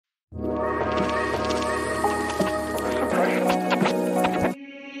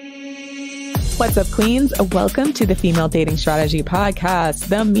What's up, queens? Welcome to the Female Dating Strategy Podcast,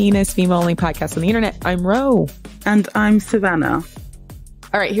 the meanest female-only podcast on the internet. I'm Ro. And I'm Savannah.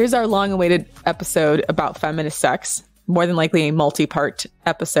 All right, here's our long-awaited episode about feminist sex. More than likely a multi-part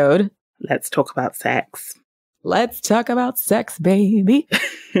episode. Let's talk about sex. Let's talk about sex, baby.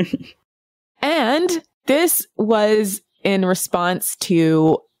 And this was in response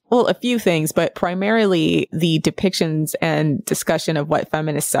to, well, a few things, but primarily the depictions and discussion of what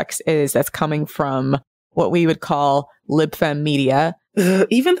feminist sex is that's coming from what we would call lib fem media.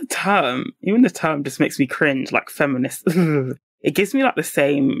 Even the term just makes me cringe, like feminist. It gives me like the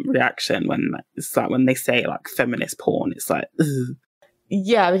same reaction when it's like when they say like feminist porn. It's like, ugh.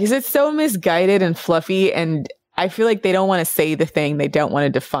 Yeah, because it's so misguided and fluffy, and I feel like they don't want to say the thing. They don't want to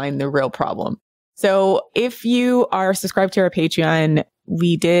define the real problem. So if you are subscribed to our Patreon,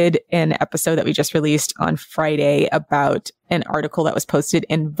 we did an episode that we just released on Friday about an article that was posted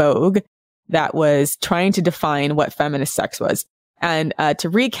in Vogue that was trying to define what feminist sex was. And to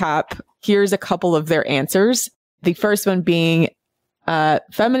recap, here's a couple of their answers. The first one being,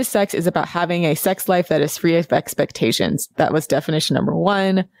 feminist sex is about having a sex life that is free of expectations. That was definition number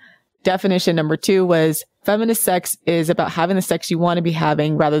one. Definition number two was, feminist sex is about having the sex you want to be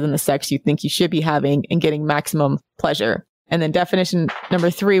having rather than the sex you think you should be having and getting maximum pleasure. And then definition number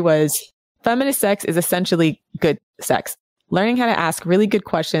three was, feminist sex is essentially good sex. Learning how to ask really good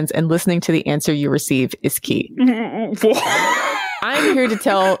questions and listening to the answer you receive is key. I'm here to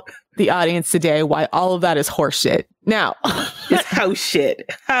tell the audience today why all of that is horseshit. Now, it's house shit.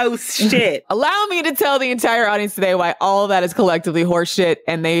 House shit. Allow me to tell the entire audience today why all of that is collectively horseshit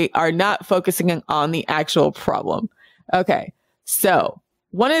and they are not focusing on the actual problem. Okay, so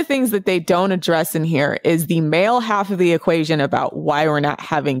one of the things that they don't address in here is the male half of the equation about why we're not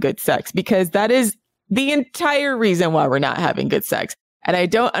having good sex, because that is the entire reason why we're not having good sex. And I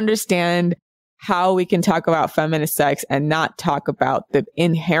don't understand how we can talk about feminist sex and not talk about the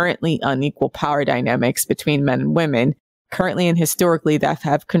inherently unequal power dynamics between men and women currently and historically that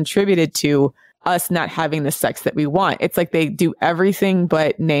have contributed to us not having the sex that we want. It's like they do everything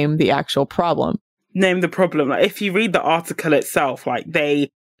but name the actual problem. Name the problem. Like, if you read the article itself, like they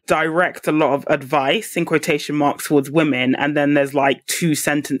direct a lot of advice in quotation marks towards women, and then there's like 2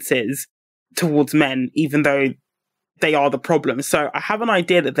 sentences towards men, even though they are the problem. So I have an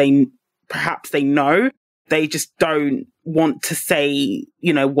idea that perhaps they know, they just don't want to say,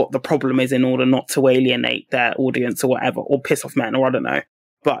 you know, what the problem is in order not to alienate their audience or whatever, or piss off men, or I don't know.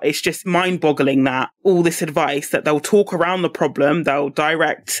 But it's just mind-boggling that all this advice that they'll talk around the problem, they'll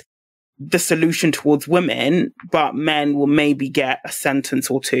direct the solution towards women, but men will maybe get a sentence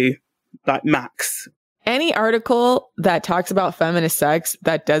or 2, like max. Any article that talks about feminist sex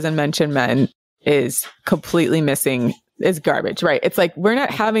that doesn't mention men is completely missing. Is garbage, right? It's like, we're not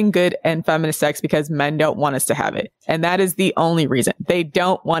having good and feminist sex because men don't want us to have it. And that is the only reason. They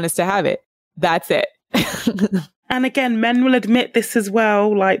don't want us to have it. That's it. And again, men will admit this as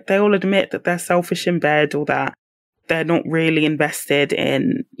well. Like, they all admit that they're selfish in bed, or that they're not really invested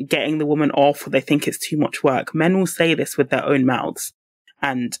in getting the woman off, or they think it's too much work. Men will say this with their own mouths,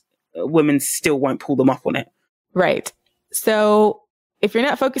 and women still won't pull them up on it. Right. So if you're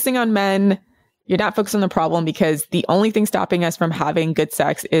not focusing on men, you're not focused on the problem, because the only thing stopping us from having good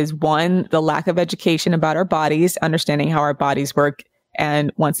sex is, one, the lack of education about our bodies, understanding how our bodies work.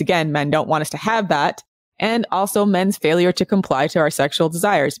 And once again, men don't want us to have that. And also men's failure to comply to our sexual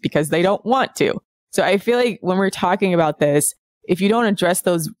desires because they don't want to. So I feel like when we're talking about this, if you don't address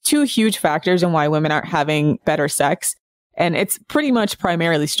those 2 huge factors in why women aren't having better sex, and it's pretty much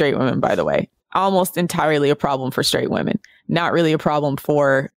primarily straight women, by the way, almost entirely a problem for straight women, not really a problem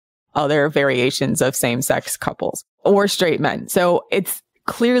for other variations of same-sex couples or straight men. So it's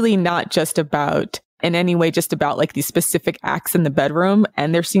clearly not just about, in any way, just about like these specific acts in the bedroom.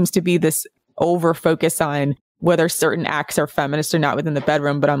 And there seems to be this over focus on whether certain acts are feminist or not within the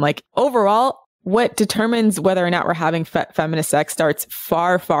bedroom. But I'm like, overall, what determines whether or not we're having feminist sex starts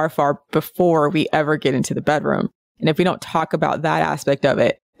far, far, far before we ever get into the bedroom. And if we don't talk about that aspect of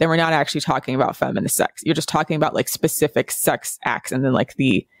it, then we're not actually talking about feminist sex. You're just talking about like specific sex acts and then like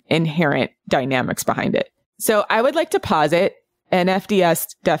the inherent dynamics behind it. So I would like to posit an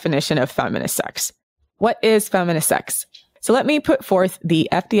FDS definition of feminist sex. What is feminist sex? So let me put forth the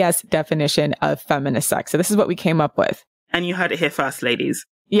FDS definition of feminist sex. So this is what we came up with. And you heard it here first, ladies.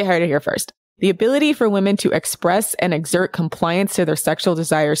 You heard it here first. The ability for women to express and exert compliance to their sexual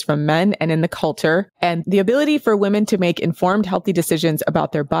desires from men and in the culture, and the ability for women to make informed, healthy decisions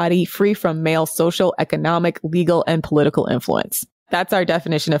about their body free from male social, economic, legal, and political influence. That's our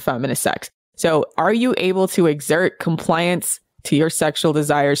definition of feminist sex. So are you able to exert compliance to your sexual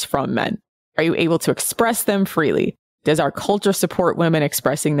desires from men? Are you able to express them freely? Does our culture support women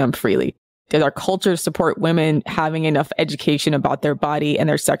expressing them freely? Does our culture support women having enough education about their body and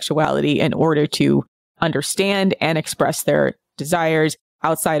their sexuality in order to understand and express their desires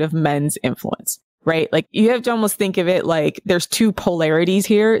outside of men's influence, right? Like you have to almost think of it like there's two polarities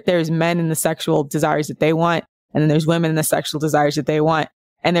here. There's men and the sexual desires that they want, and then there's women and the sexual desires that they want.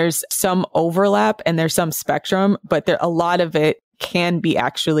 And there's some overlap and there's some spectrum, but a lot of it can be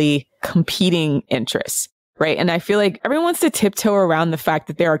actually competing interests, right? And I feel like everyone wants to tiptoe around the fact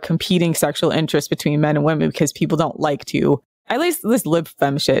that there are competing sexual interests between men and women because people don't like to, at least this lib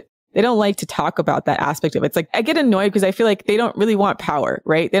fem shit, they don't like to talk about that aspect of it. It's like, I get annoyed because I feel like they don't really want power,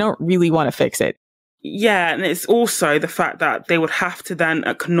 right? They don't really want to fix it. Yeah. And it's also the fact that they would have to then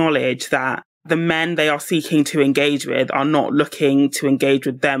acknowledge that the men they are seeking to engage with are not looking to engage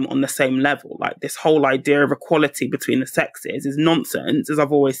with them on the same level. Like this whole idea of equality between the sexes is nonsense, as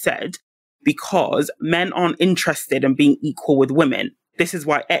I've always said, because men aren't interested in being equal with women. This is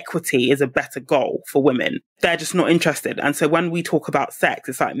why equity is a better goal for women. They're just not interested. And so when we talk about sex,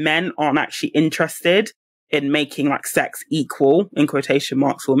 it's like men aren't actually interested in making like sex equal, in quotation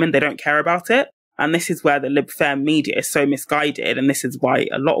marks, for women. They don't care about it. And this is where the lib fem media is so misguided. And this is why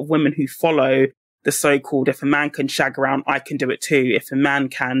a lot of women who follow the so-called, if a man can shag around, I can do it too. If a man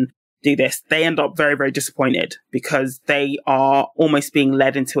can do this, they end up very, very disappointed because they are almost being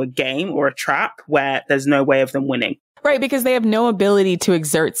led into a game or a trap where there's no way of them winning. Right, because they have no ability to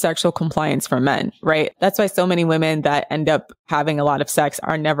exert sexual compliance from men, right? That's why so many women that end up having a lot of sex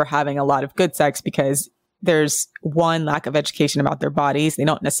are never having a lot of good sex because there's one, lack of education about their bodies. They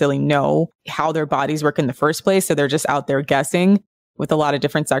don't necessarily know how their bodies work in the first place. So they're just out there guessing with a lot of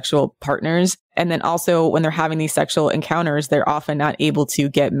different sexual partners. And then also when they're having these sexual encounters, they're often not able to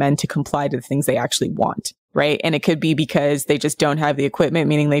get men to comply to the things they actually want, right? And it could be because they just don't have the equipment,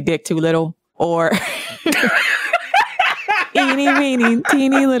 meaning they dick too little, or eeny, meeny,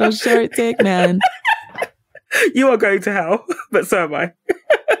 teeny little short dick man. You are going to hell, but so am I.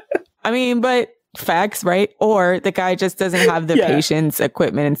 I mean, but facts, right? Or the guy just doesn't have the patience,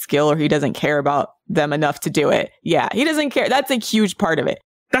 equipment, and skill, or he doesn't care about them enough to do it. Yeah, he doesn't care. That's a huge part of it.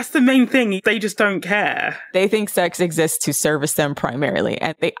 That's the main thing. They just don't care. They think sex exists to service them primarily,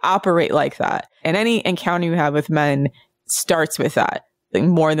 and they operate like that. And any encounter you have with men starts with that, like,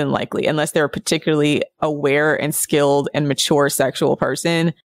 more than likely, unless they're a particularly aware and skilled and mature sexual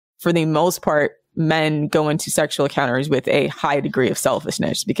person. For the most part, men go into sexual encounters with a high degree of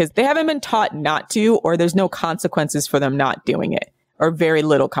selfishness because they haven't been taught not to, or there's no consequences for them not doing it, or very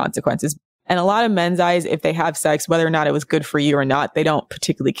little consequences. And a lot of men's eyes, if they have sex, whether or not it was good for you or not, they don't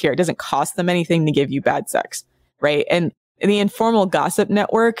particularly care. It doesn't cost them anything to give you bad sex, right? And the informal gossip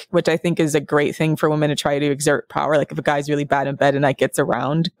network, which I think is a great thing for women to try to exert power, like if a guy's really bad in bed and that gets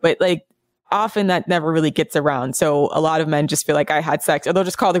around, but like often that never really gets around. So a lot of men just feel like I had sex, or they'll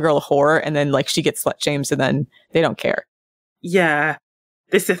just call the girl a whore and then like she gets slut shamed, so then they don't care. Yeah.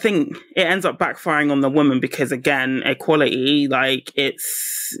 This is the thing. It ends up backfiring on the woman because, again, equality, like it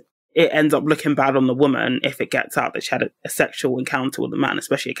ends up looking bad on the woman if it gets out that she had a sexual encounter with a man,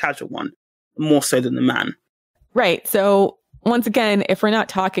 especially a casual one, more so than the man. Right. So once again, if we're not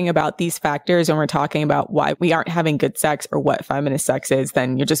talking about these factors and we're talking about why we aren't having good sex or what feminist sex is,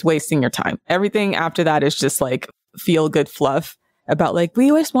 then you're just wasting your time. Everything after that is just like feel good fluff about like, we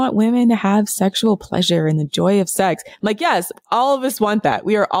always want women to have sexual pleasure and the joy of sex. Like, yes, all of us want that.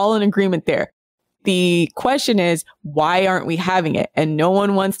 We are all in agreement there. The question is, why aren't we having it? And no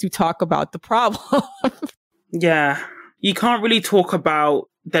one wants to talk about the problem. Yeah. You can't really talk about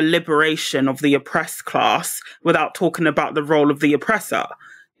the liberation of the oppressed class without talking about the role of the oppressor.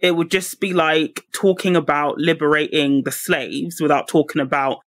 It would just be like talking about liberating the slaves without talking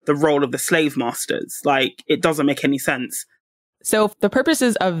about the role of the slave masters. Like, it doesn't make any sense. So for the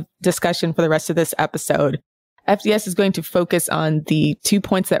purposes of discussion for the rest of this episode, FDS is going to focus on the 2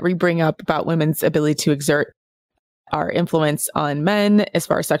 points that we bring up about women's ability to exert our influence on men as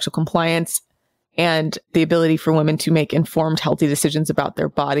far as sexual compliance, and the ability for women to make informed, healthy decisions about their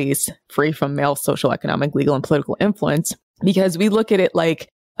bodies, free from male social, economic, legal, and political influence, because we look at it like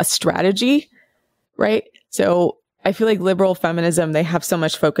a strategy, right? So I feel like liberal feminism, they have so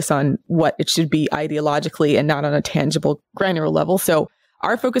much focus on what it should be ideologically and not on a tangible, granular level. So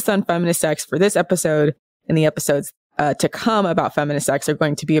our focus on feminist sex for this episode and the episodes to come about feminist sex are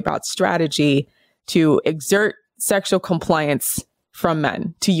going to be about strategy to exert sexual compliance from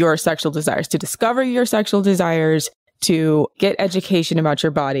men to your sexual desires, to discover your sexual desires, to get education about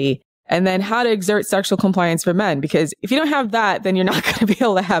your body, and then how to exert sexual compliance for men. Because if you don't have that, then you're not going to be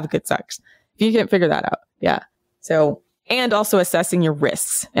able to have good sex. If you can't figure that out. Yeah. So, and also assessing your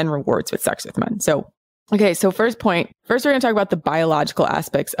risks and rewards with sex with men. So, okay, so first we're going to talk about the biological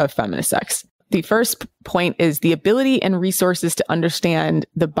aspects of feminist sex. The first point is the ability and resources to understand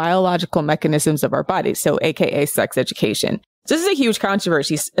the biological mechanisms of our bodies, so AKA sex education. So this is a huge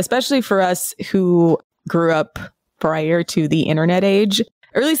controversy, especially for us who grew up prior to the internet age,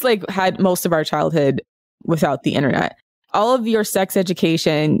 or at least like had most of our childhood without the internet. All of your sex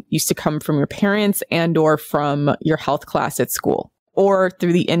education used to come from your parents and or from your health class at school, or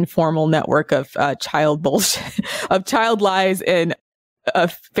through the informal network of child bullshit, of child lies and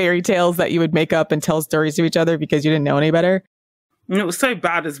fairy tales that you would make up and tell stories to each other because you didn't know any better. And it was so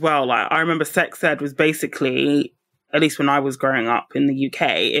bad as well. Like, I remember sex ed was basically, at least when I was growing up in the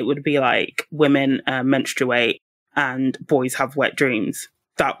UK, it would be like women menstruate and boys have wet dreams.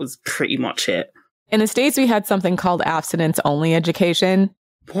 That was pretty much it. In the States, we had something called abstinence only education.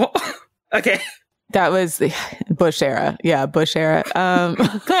 What? Okay. That was the Bush era. Yeah, Bush era.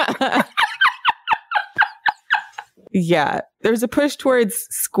 Yeah, there's a push towards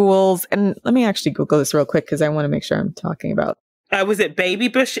schools. And let me actually Google this real quick because I want to make sure I'm talking about. Was it Baby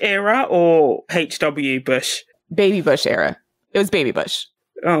Bush era or HW Bush? Baby Bush era. It was Baby Bush.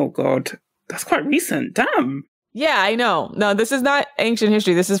 Oh, God. That's quite recent. Damn. Yeah, I know. No, this is not ancient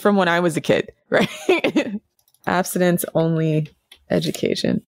history. This is from when I was a kid, right? Abstinence only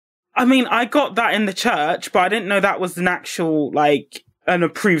education. I mean, I got that in the church, but I didn't know that was an actual, like, an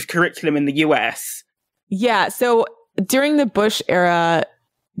approved curriculum in the US. Yeah, so during the Bush era,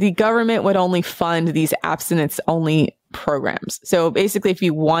 the government would only fund these abstinence-only programs. So basically, if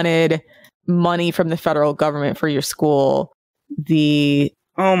you wanted money from the federal government for your school,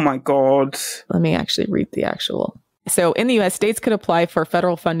 Oh my God. Let me actually read the actual. So in the US, states could apply for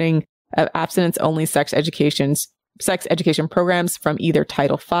federal funding of abstinence-only sex education programs from either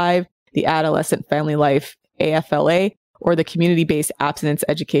Title V, the Adolescent Family Life, AFLA, or the Community-Based Abstinence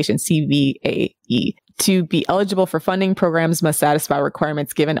Education, CBAE. To be eligible for funding, programs must satisfy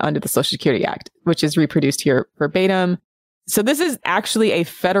requirements given under the Social Security Act, which is reproduced here verbatim. So this is actually a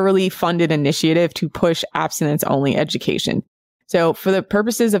federally funded initiative to push abstinence-only education. So for the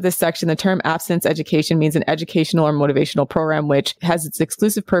purposes of this section, the term abstinence education means an educational or motivational program which has its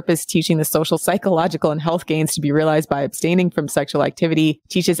exclusive purpose teaching the social, psychological, and health gains to be realized by abstaining from sexual activity,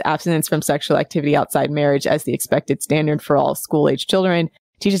 teaches abstinence from sexual activity outside marriage as the expected standard for all school-age children,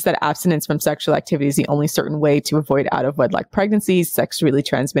 teaches that abstinence from sexual activity is the only certain way to avoid out-of-wedlock pregnancies, sexually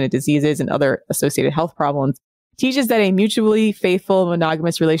transmitted diseases, and other associated health problems, teaches that a mutually faithful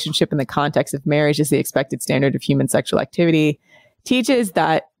monogamous relationship in the context of marriage is the expected standard of human sexual activity, teaches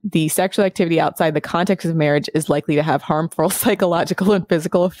that the sexual activity outside the context of marriage is likely to have harmful psychological and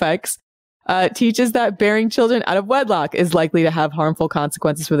physical effects, teaches that bearing children out of wedlock is likely to have harmful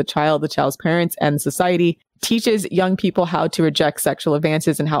consequences for the child, the child's parents, and society, teaches young people how to reject sexual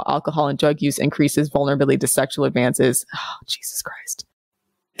advances and how alcohol and drug use increases vulnerability to sexual advances. Oh, Jesus Christ.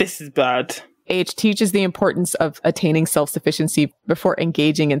 This is bad. H, teaches the importance of attaining self-sufficiency before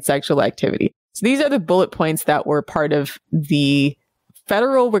engaging in sexual activity. So these are the bullet points that were part of the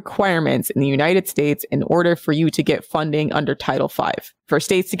federal requirements in the United States in order for you to get funding under Title V, for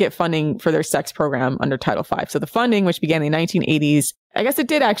states to get funding for their sex program under Title V. So the funding, which began in the 1980s, I guess it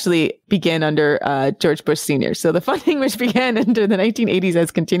did actually begin under George Bush Sr. So the funding, which began under the 1980s,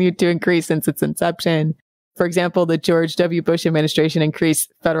 has continued to increase since its inception. For example, the George W. Bush administration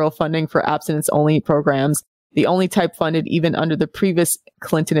increased federal funding for abstinence-only programs, the only type funded even under the previous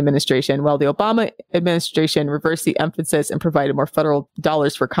Clinton administration, while the Obama administration reversed the emphasis and provided more federal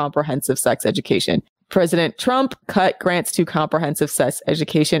dollars for comprehensive sex education. President Trump cut grants to comprehensive sex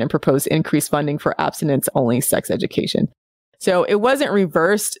education and proposed increased funding for abstinence-only sex education. So it wasn't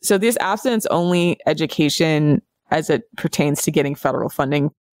reversed. So this abstinence-only education, as it pertains to getting federal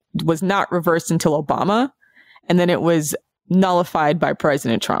funding, was not reversed until Obama, and then it was nullified by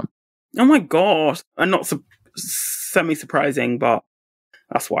President Trump. Oh my God. And not semi-surprising, but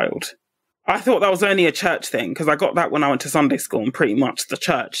that's wild. I thought that was only a church thing, because I got that when I went to Sunday school, and pretty much the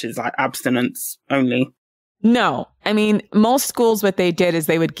church is like abstinence only. No. I mean, most schools, what they did is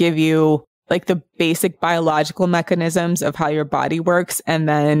they would give you like the basic biological mechanisms of how your body works, and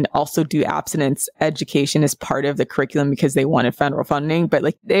then also do abstinence education as part of the curriculum because they wanted federal funding. But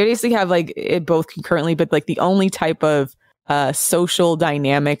like they basically have like it both concurrently, but like the only type of social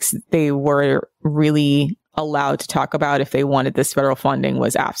dynamics they were really allowed to talk about if they wanted this federal funding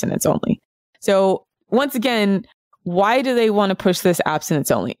was abstinence only. So once again, why do they want to push this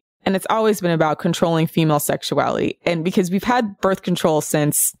abstinence only? And it's always been about controlling female sexuality. And because we've had birth control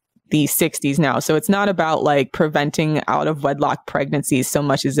since the 60s now. So it's not about like preventing out of wedlock pregnancies so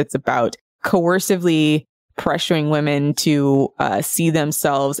much as it's about coercively pressuring women to see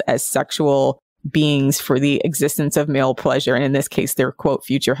themselves as sexual beings for the existence of male pleasure. And in this case, their quote,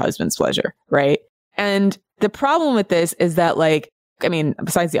 future husband's pleasure, right? And the problem with this is that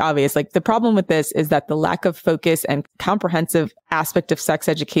besides the obvious, the problem with this is that the lack of focus and comprehensive aspect of sex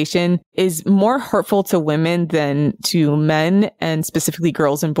education is more hurtful to women than to men, and specifically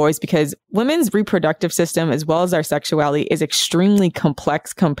girls and boys, because women's reproductive system, as well as our sexuality, is extremely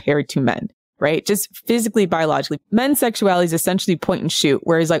complex compared to men, right? Just physically, biologically. Men's sexuality is essentially point and shoot,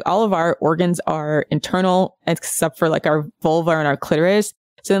 whereas all of our organs are internal, except for our vulva and our clitoris.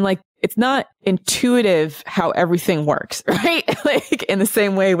 So then it's not intuitive how everything works, right? In the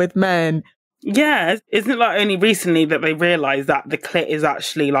same way with men. Yeah. Isn't it only recently that they realized that the clit is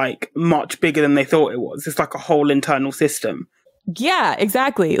actually much bigger than they thought it was? It's a whole internal system. Yeah,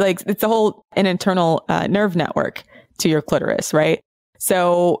 exactly. It's an internal nerve network to your clitoris, right?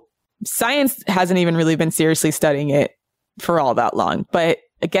 So science hasn't even really been seriously studying it for all that long. But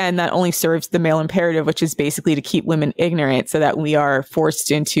again, that only serves the male imperative, which is basically to keep women ignorant so that we are forced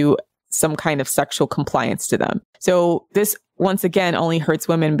into some kind of sexual compliance to them. So this, once again, only hurts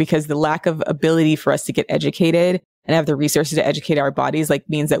women because the lack of ability for us to get educated and have the resources to educate our bodies,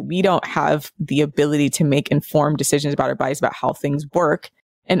 means that we don't have the ability to make informed decisions about our bodies, about how things work,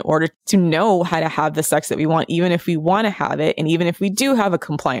 in order to know how to have the sex that we want, even if we want to have it, and even if we do have a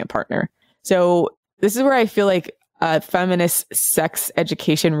compliant partner. So this is where I feel feminist sex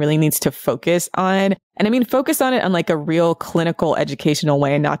education really needs to focus on. And focus on it on a real clinical educational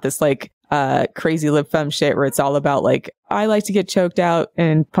way, and not this crazy lib femme shit where it's all about I like to get choked out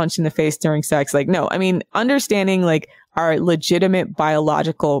and punched in the face during sex. No, understanding our legitimate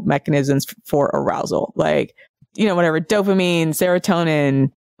biological mechanisms for arousal, whatever, dopamine,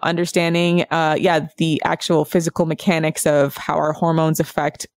 serotonin, understanding, the actual physical mechanics of how our hormones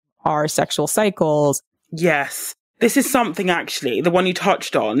affect our sexual cycles. Yes. This is something, actually, the one you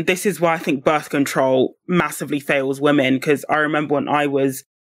touched on. This is why I think birth control massively fails women. Because I remember when I was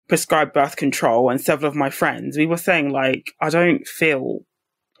prescribed birth control and several of my friends, we were saying I don't feel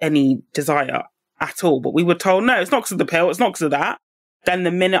any desire at all. But we were told, no, it's not because of the pill. It's not because of that. Then the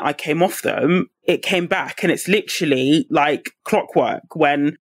minute I came off them, it came back. And it's literally clockwork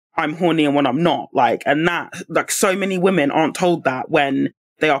when I'm horny and when I'm not. And that, so many women aren't told that when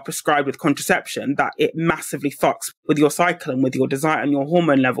they are prescribed with contraception, that it massively fucks with your cycle and with your desire and your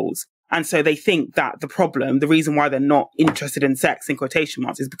hormone levels. And so they think that the reason why they're not interested in sex, in quotation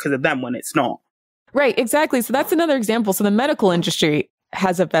marks, is because of them when it's not. Right, exactly. So that's another example. So the medical industry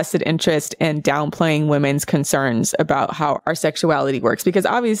has a vested interest in downplaying women's concerns about how our sexuality works, because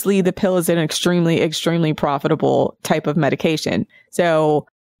obviously the pill is an extremely, extremely profitable type of medication. So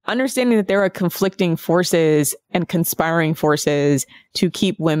understanding that there are conflicting forces and conspiring forces to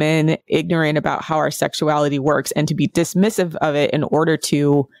keep women ignorant about how our sexuality works and to be dismissive of it in order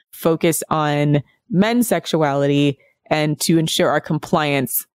to focus on men's sexuality and to ensure our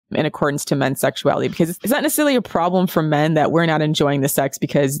compliance in accordance to men's sexuality. Because it's not necessarily a problem for men that we're not enjoying the sex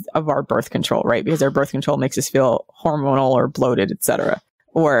because of our birth control, right? Because our birth control makes us feel hormonal or bloated, etc.,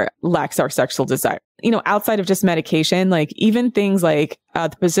 or lacks our sexual desire. Outside of just medication, even things the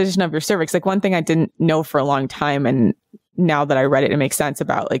position of your cervix, one thing I didn't know for a long time, and now that I read it, it makes sense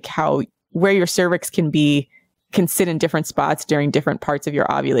about where your cervix can sit in different spots during different parts of your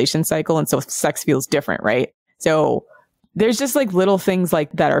ovulation cycle. And so sex feels different, right? So there's just little things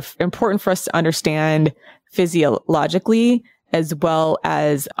that are important for us to understand physiologically, as well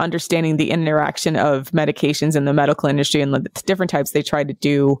as understanding the interaction of medications in the medical industry and the different types they try to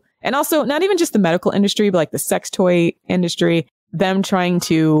do. And also not even just the medical industry, but the sex toy industry, them trying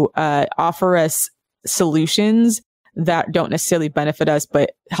to offer us solutions that don't necessarily benefit us,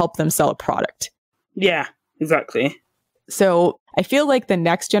 but help them sell a product. Yeah, exactly. So I feel the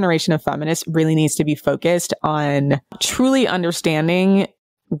next generation of feminists really needs to be focused on truly understanding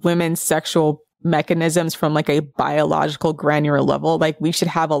women's sexual mechanisms from a biological granular level. We should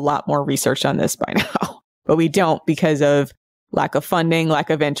have a lot more research on this by now, but we don't because of lack of funding, lack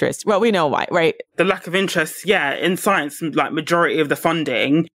of interest. Well, we know why, right? The lack of interest, yeah, in science, majority of the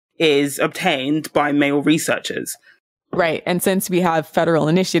funding is obtained by male researchers. Right. And since we have federal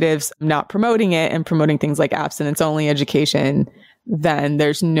initiatives not promoting it and promoting things like abstinence only education, then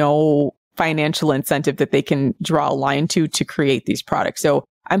there's no financial incentive that they can draw a line to create these products. So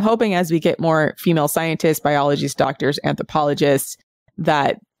I'm hoping as we get more female scientists, biologists, doctors, anthropologists,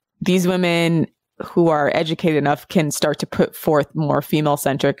 that these women who are educated enough can start to put forth more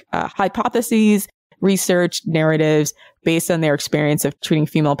female-centric hypotheses, research, narratives based on their experience of treating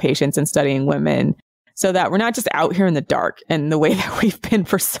female patients and studying women, so that we're not just out here in the dark in the way that we've been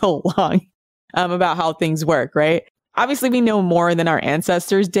for so long. about how things work, right? Obviously, we know more than our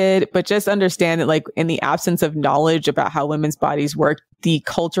ancestors did, but just understand that like in the absence of knowledge about how women's bodies work, the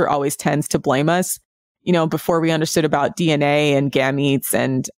culture always tends to blame us. You know, before we understood about DNA and gametes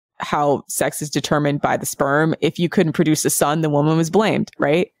and how sex is determined by the sperm, if you couldn't produce a son, the woman was blamed,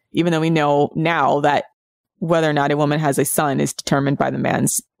 right? Even though we know now that whether or not a woman has a son is determined by the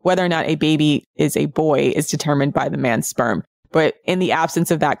man's, whether or not a baby is a boy is determined by the man's sperm. But in the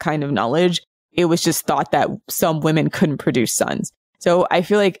absence of that kind of knowledge, it was just thought that some women couldn't produce sons. So I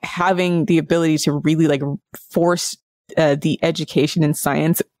feel like having the ability to really like force the education and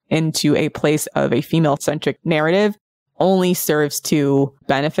science into a place of a female-centric narrative only serves to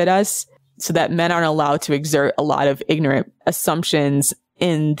benefit us so that men aren't allowed to exert a lot of ignorant assumptions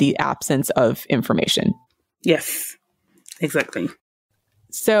in the absence of information. Yes, exactly.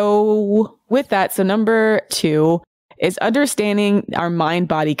 So with that, so number 2 is understanding our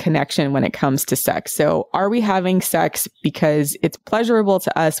mind-body connection when it comes to sex. So are we having sex because it's pleasurable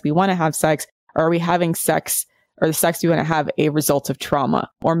to us, we want to have sex, or are we having sex or the sex we want to have a result of trauma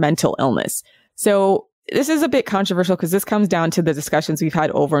or mental illness? So this is a bit controversial because this comes down to the discussions we've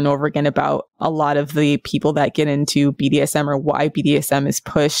had over and over again about a lot of the people that get into BDSM or why BDSM is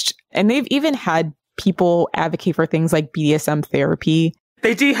pushed. And they've even had people advocate for things like BDSM therapy.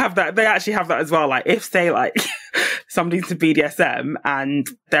 They do have that. They actually have that as well. Like if say like somebody's to BDSM and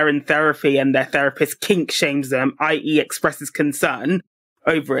they're in therapy and their therapist kink shames them, i.e. expresses concern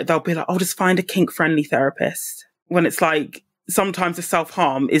over it, they'll be like, oh, just find a kink friendly therapist. When it's like sometimes the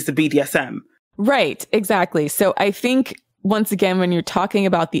self-harm is the BDSM. Right, exactly. So I think once again, when you're talking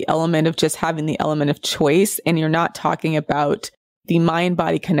about the element of just having the element of choice and you're not talking about the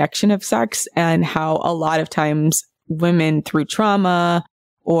mind-body connection of sex and how a lot of times women through trauma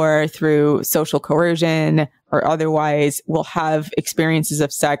or through social coercion or otherwise will have experiences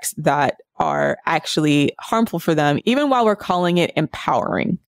of sex that are actually harmful for them, even while we're calling it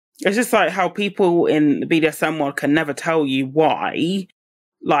empowering. It's just like how people in the BDSM world can never tell you why,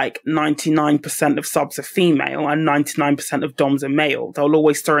 like 99% of subs are female and 99% of doms are male. They'll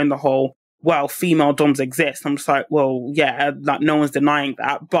always throw in the whole, well, female doms exist. I'm just like, well, yeah, like no one's denying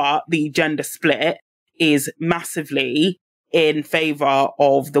that. But the gender split is massively in favor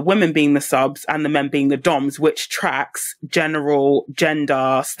of the women being the subs and the men being the doms, which tracks general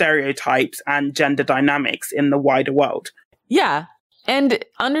gender stereotypes and gender dynamics in the wider world. Yeah. And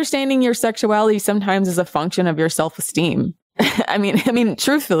understanding your sexuality sometimes is a function of your self-esteem. I mean,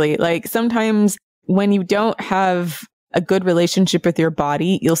 truthfully, like sometimes when you don't have a good relationship with your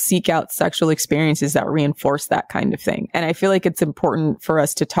body, you'll seek out sexual experiences that reinforce that kind of thing. And I feel like it's important for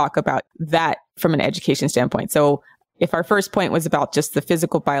us to talk about that from an education standpoint. So if our first point was about just the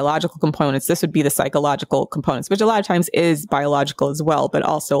physical, biological components, this would be the psychological components, which a lot of times is biological as well, but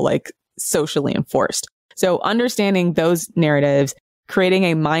also like socially enforced. So understanding those narratives, creating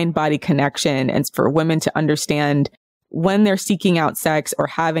a mind-body connection, and for women to understand when they're seeking out sex or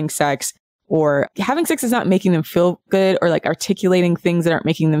having sex is not making them feel good, or like articulating things that aren't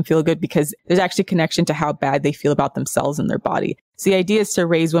making them feel good, because there's actually a connection to how bad they feel about themselves and their body. So the idea is to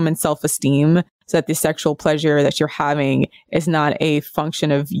raise women's self-esteem so that the sexual pleasure that you're having is not a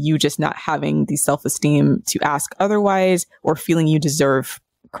function of you just not having the self-esteem to ask otherwise or feeling you deserve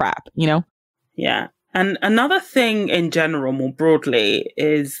crap, you know? Yeah. And another thing in general, more broadly,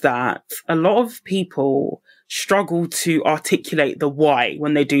 is that a lot of people struggle to articulate the why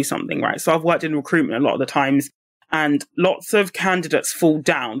when they do something, right? So I've worked in recruitment a lot of the times, and lots of candidates fall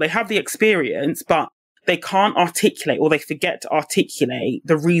down. They have the experience, but they can't articulate, or they forget to articulate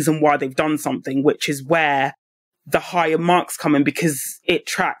the reason why they've done something, which is where the higher marks come in, because it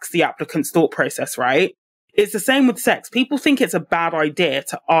tracks the applicant's thought process, right? It's the same with sex. People think it's a bad idea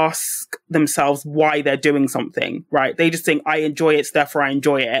to ask themselves why they're doing something, right? They just think, I enjoy it, therefore I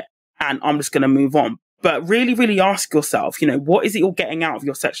enjoy it, and I'm just going to move on. But really, really ask yourself, what is it you're getting out of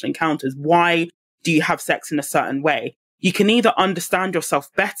your sexual encounters? Why do you have sex in a certain way? You can either understand yourself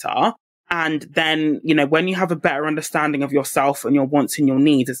better, and then, when you have a better understanding of yourself and your wants and your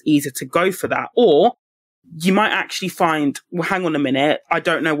needs, it's easier to go for that. Or you might actually find, well, hang on a minute, I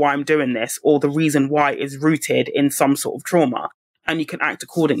don't know why I'm doing this, or the reason why is rooted in some sort of trauma, and you can act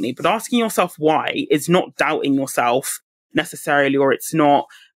accordingly. But asking yourself why is not doubting yourself necessarily, or it's not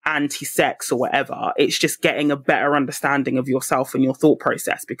anti-sex or whatever. It's just getting a better understanding of yourself and your thought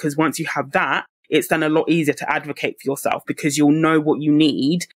process, because once you have that, it's then a lot easier to advocate for yourself, because you'll know what you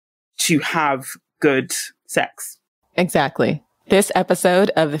need to have good sex. Exactly. This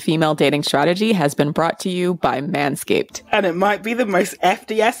episode of the Female Dating Strategy has been brought to you by Manscaped. And it might be the most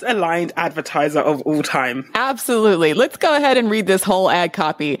FDS-aligned advertiser of all time. Absolutely. Let's go ahead and read this whole ad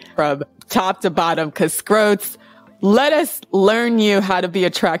copy from top to bottom, because Scroats, let us learn you how to be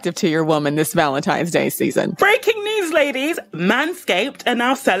attractive to your woman this Valentine's Day season. Breaking news, ladies. Manscaped are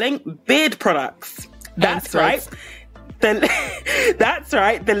now selling beard products. That's right. That's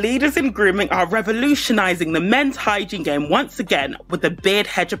right. The leaders in grooming are revolutionizing the men's hygiene game once again with the Beard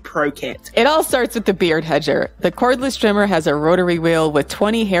Hedger Pro Kit. It all starts with the Beard Hedger. The cordless trimmer has a rotary wheel with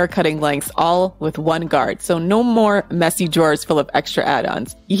 20 hair cutting lengths, all with one guard. So no more messy drawers full of extra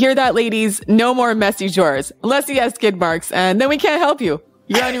add-ons. You hear that, ladies? No more messy drawers. Unless he has skid marks, and then we can't help you.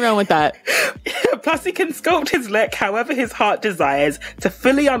 You're on your own with that. Plus, he can sculpt his look however his heart desires to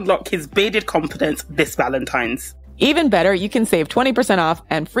fully unlock his bearded confidence this Valentine's. Even better, you can save 20% off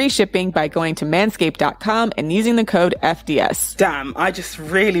and free shipping by going to manscaped.com and using the code FDS. Damn, I just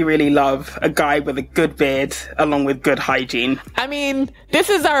really, really love a guy with a good beard along with good hygiene. I mean, this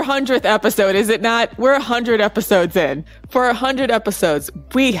is our 100th episode, is it not? We're 100 episodes in. For 100 episodes,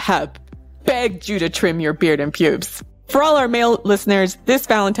 we have begged you to trim your beard and pubes. For all our male listeners, this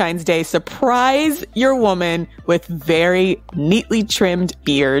Valentine's Day, surprise your woman with very neatly trimmed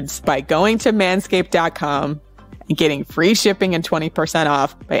beards by going to manscaped.com and getting free shipping and 20%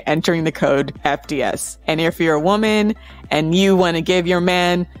 off by entering the code FDS. And if you're a woman and you want to give your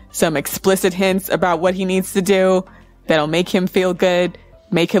man some explicit hints about what he needs to do that'll make him feel good,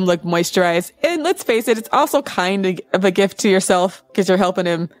 make him look moisturized, and let's face it, it's also kind of a gift to yourself because you're helping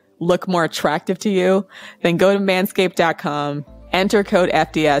him look more attractive to you, then go to manscaped.com, enter code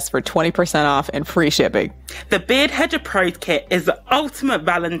FDS for 20% off and free shipping. The Beard Hedger Pro Kit is the ultimate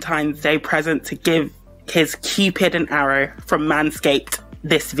Valentine's Day present to give his Cupid an arrow from Manscaped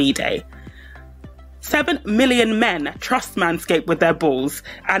this V-Day. 7 million men trust Manscaped with their balls,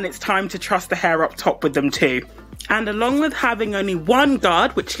 and it's time to trust the hair up top with them too. And along with having only one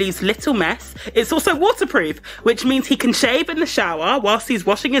guard, which leaves little mess, it's also waterproof, which means he can shave in the shower whilst he's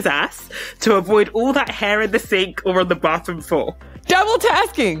washing his ass to avoid all that hair in the sink or on the bathroom floor. Double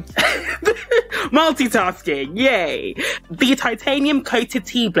tasking! Multitasking, yay! The titanium coated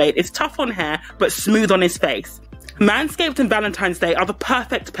T-blade is tough on hair, but smooth on his face. Manscaped and Valentine's Day are the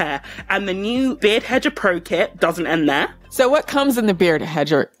perfect pair, and the new Beard Hedger Pro Kit doesn't end there. So what comes in the Beard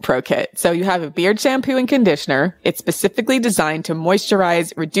Hedger Pro Kit? So you have a beard shampoo and conditioner. It's specifically designed to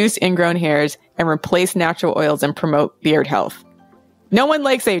moisturize, reduce ingrown hairs, and replace natural oils and promote beard health. No one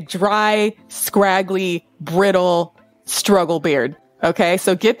likes a dry, scraggly, brittle, struggle beard. Okay,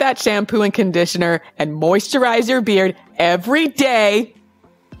 so get that shampoo and conditioner and moisturize your beard every day.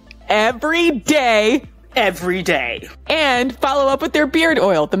 Every day. Every day. And follow up with their beard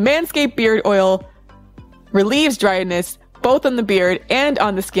oil. The Manscaped beard oil relieves dryness both on the beard and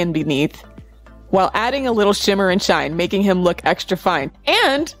on the skin beneath, while adding a little shimmer and shine, making him look extra fine.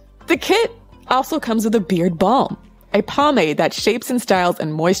 And the kit also comes with a beard balm, a pomade that shapes and styles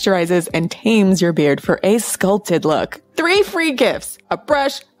and moisturizes and tames your beard for a sculpted look. 3 free gifts: a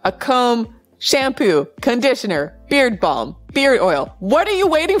brush, a comb, shampoo, conditioner, beard balm, beard oil. What are you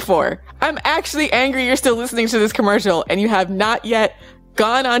waiting for? I'm actually angry you're still listening to this commercial and you have not yet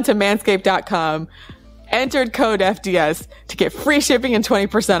gone on to manscaped.com, entered code FDS to get free shipping and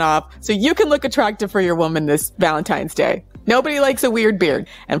 20% off so you can look attractive for your woman this Valentine's Day. Nobody likes a weird beard.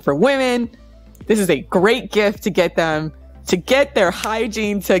 And for women, this is a great gift to get them to get their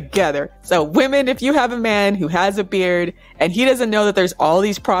hygiene together. So women, if you have a man who has a beard and he doesn't know that there's all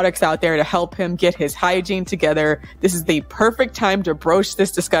these products out there to help him get his hygiene together, this is the perfect time to broach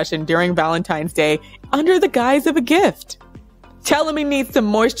this discussion during Valentine's Day under the guise of a gift. Tell him he needs to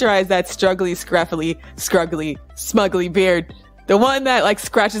moisturize that struggly, scruggly, smugly beard. The one that like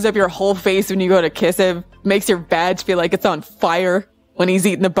scratches up your whole face when you go to kiss him, makes your badge feel like it's on fire when he's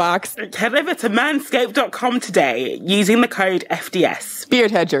eating the box. Head over to manscaped.com today using the code FDS.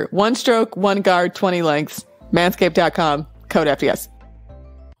 Beard Hedger, 1 stroke, 1 guard, 20 lengths. Manscaped.com, code FDS.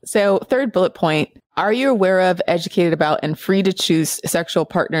 So 3rd bullet point, are you aware of, educated about, and free to choose sexual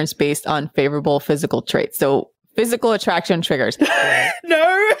partners based on favorable physical traits? So physical attraction triggers.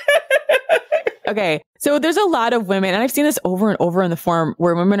 No. Okay. So there's a lot of women, and I've seen this over and over in the forum,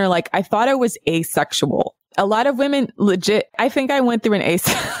 where women are like, I thought I was asexual. A lot of women legit, I think I went through a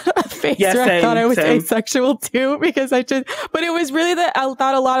phase where I thought I was asexual too, because but it was really that I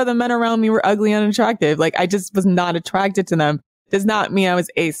thought a lot of the men around me were ugly and unattractive. Like I just was not attracted to them. Does not mean I was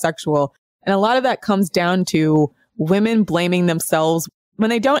asexual. And a lot of that comes down to women blaming themselves when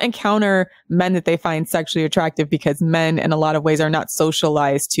they don't encounter men that they find sexually attractive, because men in a lot of ways are not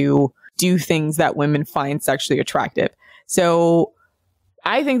socialized to do things that women find sexually attractive. So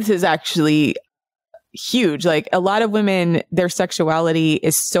I think this is actually huge. Like a lot of women, their sexuality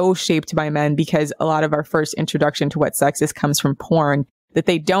is so shaped by men because a lot of our first introduction to what sex is comes from porn. that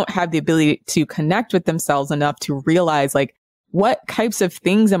they don't have the ability to connect with themselves enough to realize like, what types of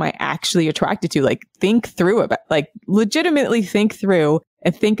things am I actually attracted to? Like think through about, like legitimately think through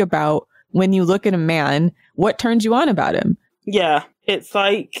and think about when you look at a man, what turns you on about him? Yeah. It's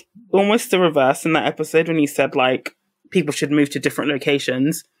like almost the reverse in that episode when you said like people should move to different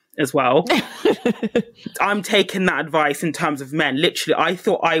locations as well. I'm taking that advice in terms of men. Literally, I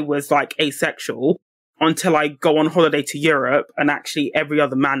thought I was like asexual until I go on holiday to Europe and actually every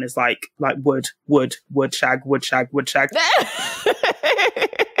other man is like wood shag.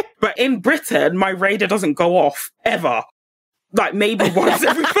 But in Britain, my radar doesn't go off ever. Like maybe once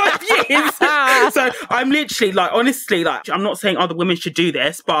every 5 years. So I'm literally like, honestly, like I'm not saying other women should do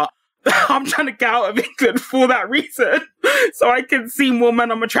this, but I'm trying to get out of England for that reason. So I can see more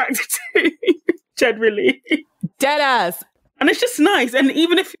men I'm attracted to. Generally. Deadass. And it's just nice. And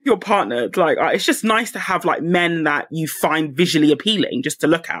even if you're partnered, like, it's just nice to have like men that you find visually appealing just to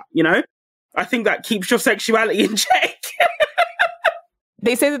look at, you know? I think that keeps your sexuality in check.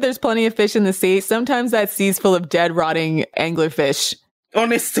 They say that there's plenty of fish in the sea. Sometimes that sea's full of dead, rotting anglerfish.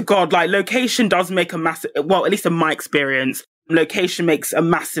 Honest to God, like location does make a massive, well, at least in my experience, location makes a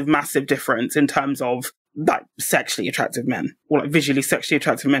massive, massive difference in terms of like sexually attractive men or like visually sexually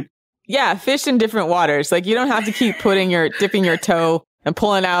attractive men. Yeah, fish in different waters. Like you don't have to keep dipping your toe and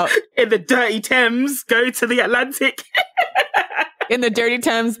pulling out. In the dirty Thames, go to the Atlantic. In the dirty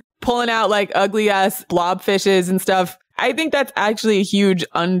Thames, pulling out like ugly ass blob fishes and stuff. I think that's actually a huge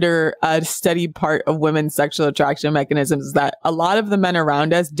studied part of women's sexual attraction mechanisms is that a lot of the men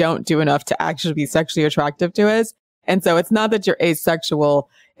around us don't do enough to actually be sexually attractive to us. And so it's not that you're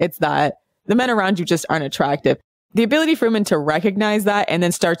asexual. It's that the men around you just aren't attractive. The ability for women to recognize that and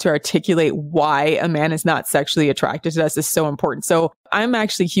then start to articulate why a man is not sexually attracted to us is so important. So I'm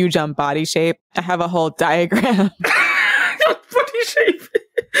actually huge on body shape. I have a whole diagram. Body shape.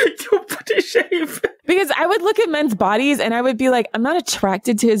 Your body shape. Because I would look at men's bodies and I would be like, I'm not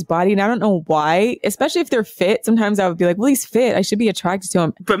attracted to his body and I don't know why, especially if they're fit. Sometimes I would be like, well, he's fit. I should be attracted to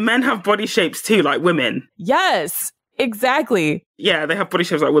him. But men have body shapes too, like women. Yes, exactly. Yeah, they have body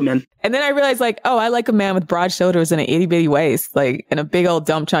shapes like women. And then I realized like, oh, I like a man with broad shoulders and an itty bitty waist, like, and a big old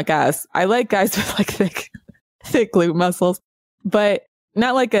dump chunk ass. I like guys with like thick glute muscles, but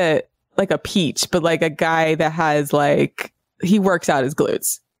not like a peach, but like a guy that has like, he works out his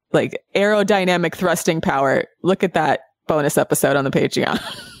glutes. Like aerodynamic thrusting power. Look at that bonus episode on the Patreon.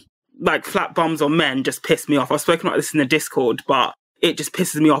 Like flat bums on men just piss me off. I've spoken about this in the Discord, but it just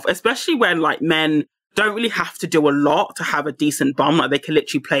pisses me off, especially when like men don't really have to do a lot to have a decent bum. Like they can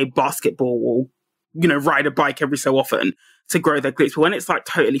literally play basketball or, you know, ride a bike every so often to grow their glutes. But when it's like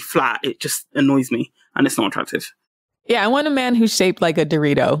totally flat, it just annoys me and it's not attractive. Yeah, I want a man who's shaped like a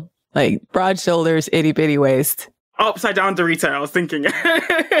Dorito, like broad shoulders, itty bitty waist. Upside down Dorito, I was thinking.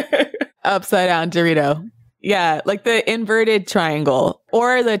 Upside down Dorito. Yeah, like the inverted triangle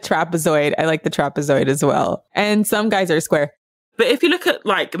or the trapezoid. I like the trapezoid as well. And some guys are square. But if you look at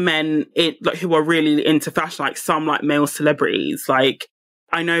like men like who are really into fashion, like some like male celebrities, like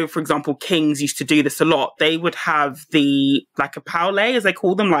I know, for example, Kings used to do this a lot. They would have the like a paulé, as they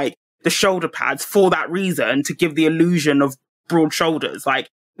call them, like the shoulder pads for that reason, to give the illusion of broad shoulders. Like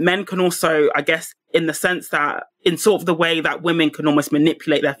men can also, I guess, in the sense that in sort of the way that women can almost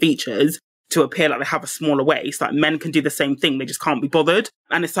manipulate their features to appear like they have a smaller waist, like men can do the same thing. They just can't be bothered.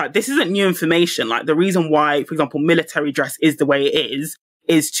 And it's like, this isn't new information. Like the reason why, for example, military dress is the way it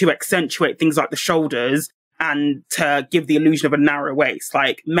is to accentuate things like the shoulders and to give the illusion of a narrow waist.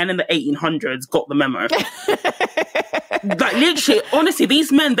 Like men in the 1800s got the memo. Like literally, honestly,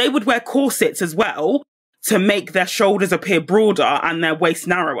 these men, they would wear corsets as well to make their shoulders appear broader and their waist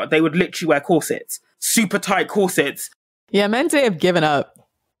narrower. They would literally wear corsets, super tight corsets. Yeah, men today have given up.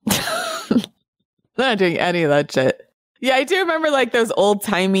 They're not doing any of that shit. Yeah, I do remember like those old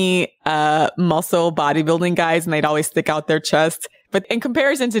timey muscle bodybuilding guys, and they'd always stick out their chest. But in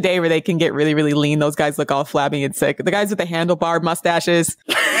comparison today, where they can get really, really lean, those guys look all flabby and sick. The guys with the handlebar mustaches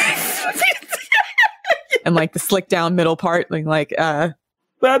and like the slick down middle part, they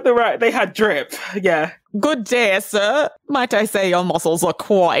had drip. Yeah. Good day, sir. Might I say your muscles are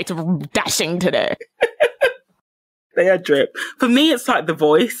quite dashing today. They had drip. For me, it's like the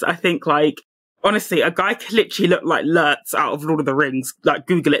voice. I think like, honestly, a guy can literally look like Lurtz out of Lord of the Rings. Like,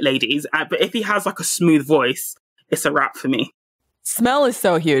 Google it, ladies. But if he has like a smooth voice, it's a wrap for me. Smell is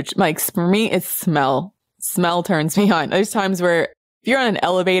so huge. Like, for me, it's smell. Smell turns me on. There's times where if you're on an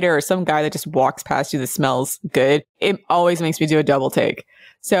elevator or some guy that just walks past you that smells good, it always makes me do a double take.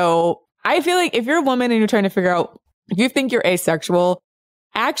 So I feel like if you're a woman and you're trying to figure out if you think you're asexual,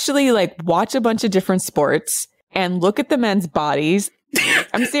 actually like watch a bunch of different sports and look at the men's bodies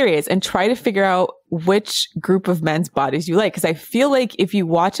I'm serious. And try to figure out which group of men's bodies you like. Because I feel like if you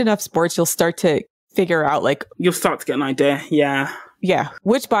watch enough sports, you'll start to figure out like... You'll start to get an idea. Yeah. Yeah.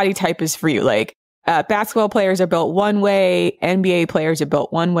 Which body type is for you? Like basketball players are built one way. NBA players are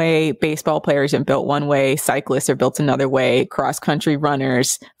built one way. Baseball players are built one way. Cyclists are built another way. Cross-country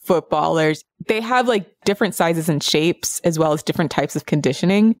runners, footballers. They have like different sizes and shapes as well as different types of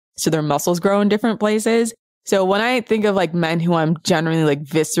conditioning. So their muscles grow in different places. So when I think of like men who I'm generally like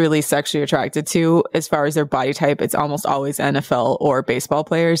viscerally sexually attracted to, as far as their body type, it's almost always NFL or baseball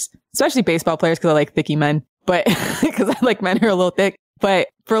players, especially baseball players because I like thicky men, but because I like men who are a little thick. But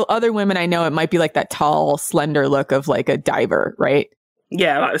for other women, I know it might be like that tall, slender look of like a diver, right?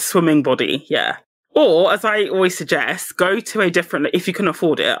 Yeah, like a swimming body. Yeah. Or, as I always suggest, go to a different, if you can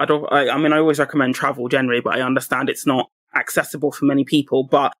afford it. I mean, I always recommend travel generally, but I understand it's not accessible for many people.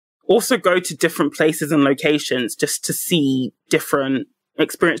 But also go to different places and locations just to see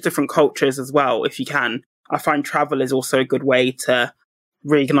experience different cultures as well, if you can. I find travel is also a good way to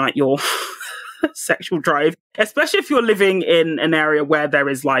reignite your sexual drive, especially if you're living in an area where there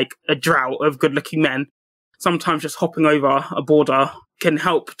is like a drought of good-looking men. Sometimes just hopping over a border can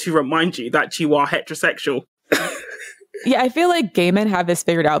help to remind you that you are heterosexual. Yeah, I feel like gay men have this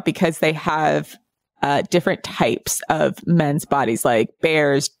figured out because they have different types of men's bodies, like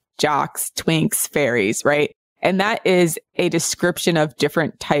bears, jocks, twinks, fairies, right? And that is a description of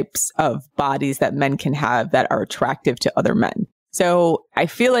different types of bodies that men can have that are attractive to other men. So I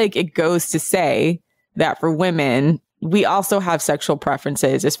feel like it goes to say that for women, we also have sexual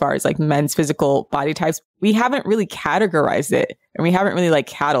preferences as far as like men's physical body types. We haven't really categorized it and we haven't really like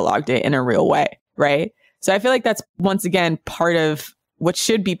cataloged it in a real way, right? So I feel like that's once again part of what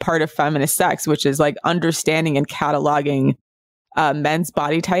should be part of feminist sex, which is like understanding and cataloging men's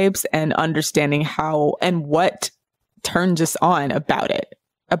body types and understanding how and what turns us on about it,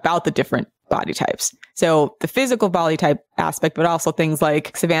 about the different body types. So the physical body type aspect, but also things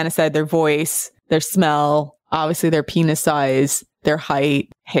like Savannah said, their voice, their smell, obviously their penis size, their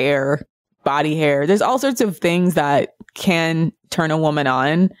height, hair, body hair. There's all sorts of things that can turn a woman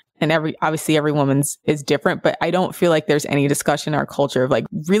on. And obviously every woman's is different, but I don't feel like there's any discussion in our culture of like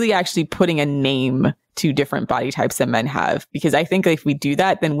really actually putting a name to different body types that men have. Because I think if we do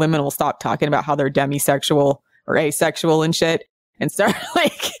that, then women will stop talking about how they're demisexual or asexual and shit and start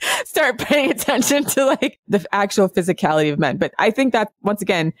paying attention to like the actual physicality of men. But I think that once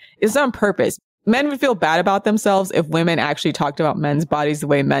again is on purpose. Men would feel bad about themselves if women actually talked about men's bodies the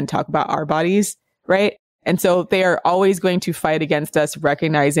way men talk about our bodies, right? And so they are always going to fight against us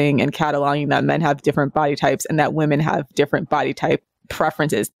recognizing and cataloging that men have different body types and that women have different body type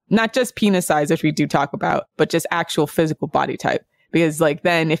preferences, not just penis size, which we do talk about, but just actual physical body type. Because like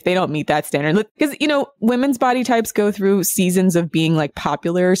then if they don't meet that standard, because, you know, women's body types go through seasons of being like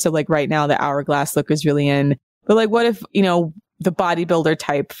popular. So like right now, the hourglass look is really in. But like, what if, you know, the bodybuilder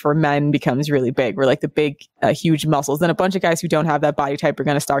type for men becomes really big, where like the big, huge muscles, then a bunch of guys who don't have that body type are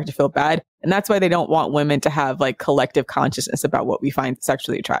going to start to feel bad. And that's why they don't want women to have like collective consciousness about what we find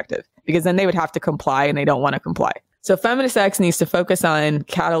sexually attractive, because then they would have to comply and they don't want to comply. So feminist sex needs to focus on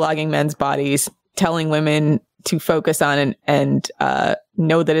cataloging men's bodies, telling women to focus on and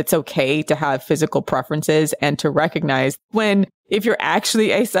know that it's okay to have physical preferences and to recognize if you're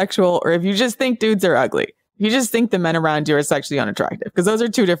actually asexual or if you just think dudes are ugly. You just think the men around you are sexually unattractive, because those are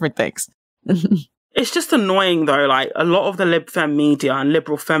two different things. It's just annoying though, like a lot of the lib fem media and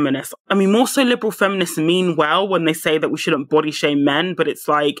liberal feminists, I mean, more so liberal feminists mean well when they say that we shouldn't body shame men, but it's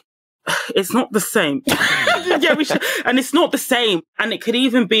like, it's not the same. Yeah, we should, and it's not the same. And it could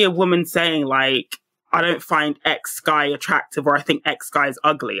even be a woman saying like, I don't find X guy attractive, or I think X guy is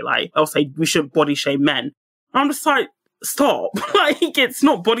ugly. Like, I'll say we shouldn't body shame men. I'm just like, stop. Like, it's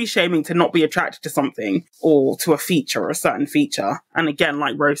not body shaming to not be attracted to something or to a feature or a certain feature. And again,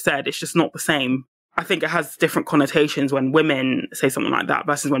 like Rose said, it's just not the same. I think it has different connotations when women say something like that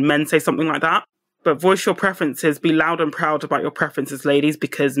versus when men say something like that. But voice your preferences, be loud and proud about your preferences, ladies,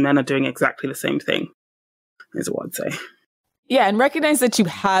 because men are doing exactly the same thing, is what I'd say. Yeah, and recognize that you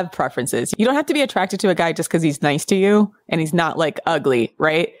have preferences. You don't have to be attracted to a guy just because he's nice to you and he's not like ugly,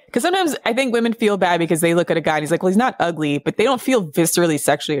 right? Because sometimes I think women feel bad because they look at a guy and he's like, well, he's not ugly, but they don't feel viscerally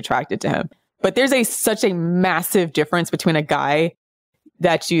sexually attracted to him. But there's such a massive difference between a guy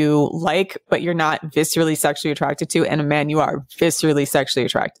that you like, but you're not viscerally sexually attracted to, and a man you are viscerally sexually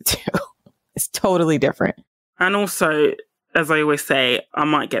attracted to. It's totally different. And also, as I always say, I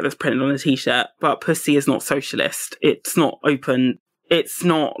might get this printed on a t-shirt, but pussy is not socialist. It's not open. It's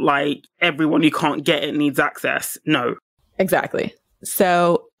not like everyone who can't get it needs access. No. Exactly.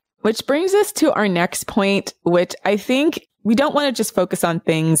 So Which brings us to our next point, which I think we don't want to just focus on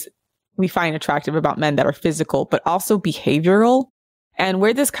things we find attractive about men that are physical, but also behavioral. And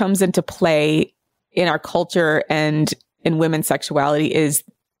where this comes into play in our culture and in women's sexuality is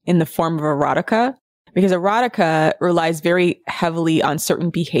in the form of erotica, because erotica relies very heavily on certain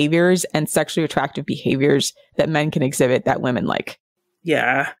behaviors and sexually attractive behaviors that men can exhibit that women like.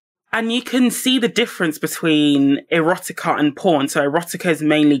 Yeah. And you can see the difference between erotica and porn. So erotica is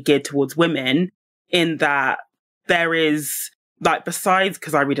mainly geared towards women in that there is, like, besides,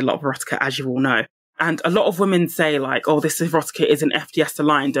 because I read a lot of erotica, as you all know, and a lot of women say, like, oh, this erotica isn't FDS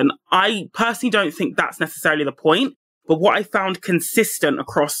aligned. And I personally don't think that's necessarily the point. But what I found consistent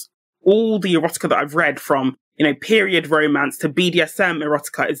across all the erotica that I've read, from, you know, period romance to BDSM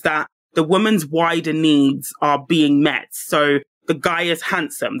erotica, is that the woman's wider needs are being met. So the guy is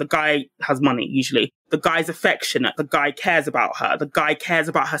handsome. The guy has money, usually. The guy's affectionate. The guy cares about her. The guy cares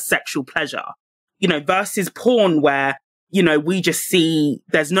about her sexual pleasure. You know, versus porn where, you know, we just see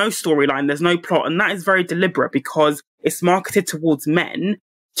there's no storyline, there's no plot. And that is very deliberate because it's marketed towards men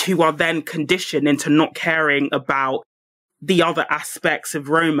who are then conditioned into not caring about the other aspects of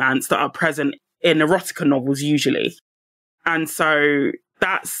romance that are present in erotica novels usually. And so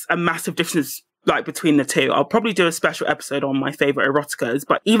that's a massive difference, like, between the two. I'll probably do a special episode on my favorite eroticas,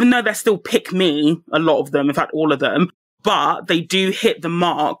 but even though they're still pick me, a lot of them, in fact, all of them, but they do hit the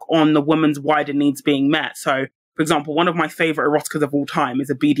mark on the woman's wider needs being met. So, for example, one of my favorite eroticas of all time is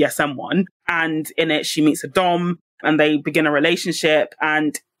a BDSM one. And in it, she meets a dom and they begin a relationship,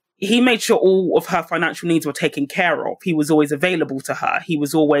 and he made sure all of her financial needs were taken care of. He was always available to her. He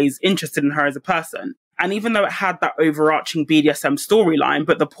was always interested in her as a person. And even though it had that overarching BDSM storyline,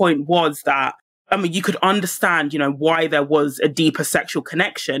 but the point was that, I mean, you could understand, you know, why there was a deeper sexual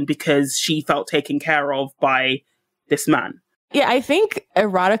connection because she felt taken care of by this man. Yeah, I think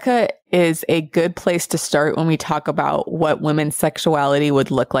erotica is a good place to start when we talk about what women's sexuality would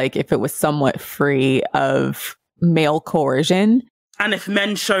look like if it was somewhat free of male coercion. And if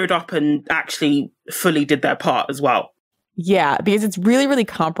men showed up and actually fully did their part as well. Yeah, because it's really, really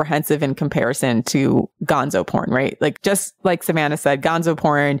comprehensive in comparison to gonzo porn, right? Like, just like Savannah said, gonzo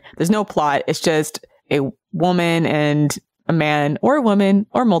porn, there's no plot. It's just a woman and a man, or a woman,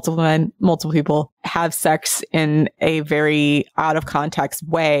 or multiple men, multiple people have sex in a very out of context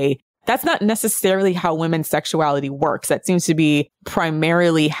way. That's not necessarily how women's sexuality works. That seems to be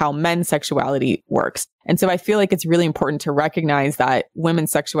primarily how men's sexuality works. And so I feel like it's really important to recognize that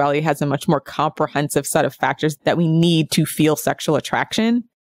women's sexuality has a much more comprehensive set of factors that we need to feel sexual attraction.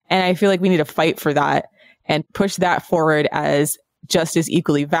 And I feel like we need to fight for that and push that forward as just as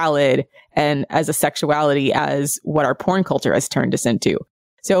equally valid and as a sexuality as what our porn culture has turned us into.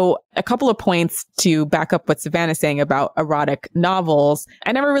 So a couple of points to back up what Savannah's saying about erotic novels.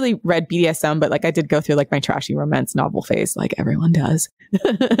 I never really read BDSM, but like I did go through like my trashy romance novel phase, like everyone does.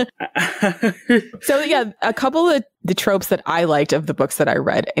 So yeah, a couple of the tropes that I liked of the books that I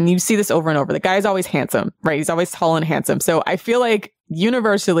read, and you see this over and over. The guy's always handsome, right? He's always tall and handsome. So I feel like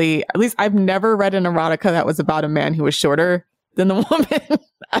universally, at least I've never read an erotica that was about a man who was shorter than the woman.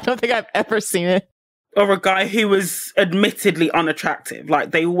 I don't think I've ever seen it. Or a guy who was admittedly unattractive.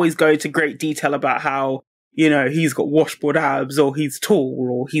 Like, they always go to great detail about how, you know, he's got washboard abs, or he's tall,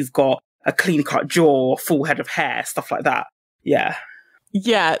 or he's got a clean-cut jaw, full head of hair, stuff like that. Yeah.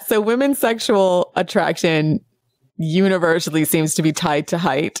 Yeah. So women's sexual attraction universally seems to be tied to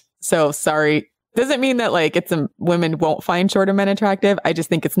height. So sorry. Doesn't mean that like women won't find shorter men attractive. I just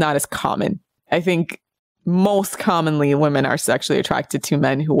think it's not as common. I think most commonly women are sexually attracted to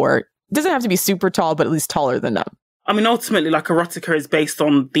men who are, doesn't have to be super tall, but at least taller than them. I mean, ultimately, like, erotica is based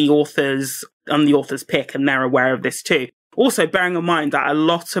on the author's pick, and they're aware of this too. Also, bearing in mind that a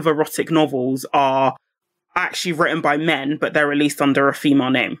lot of erotic novels are actually written by men, but they're released under a female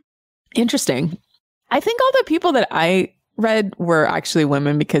name. Interesting. I think all the people that I read were actually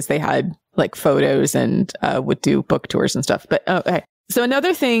women because they had like photos and would do book tours and stuff. But okay. So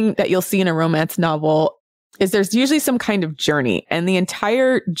another thing that you'll see in a romance novel is there's usually some kind of journey, and the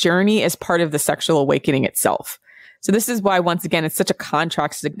entire journey is part of the sexual awakening itself. So this is why, once again, it's such a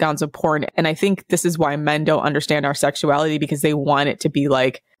contrast to gonzo porn. And I think this is why men don't understand our sexuality, because they want it to be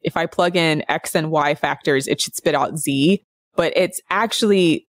like, if I plug in X and Y factors, it should spit out Z. But it's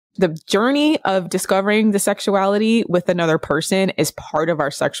actually the journey of discovering the sexuality with another person is part of our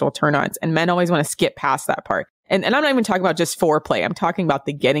sexual turn-ons. And men always want to skip past that part. And I'm not even talking about just foreplay. I'm talking about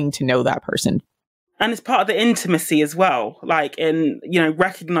the getting to know that person. And it's part of the intimacy as well. Like, in, you know,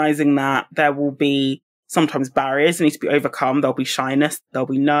 recognizing that there will be sometimes barriers that need to be overcome. There'll be shyness, there'll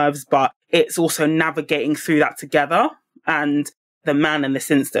be nerves, but it's also navigating through that together. And the man in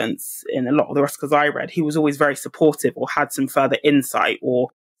this instance, in a lot of the articles I read, he was always very supportive or had some further insight or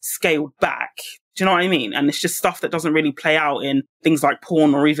scaled back. Do you know what I mean? And it's just stuff that doesn't really play out in things like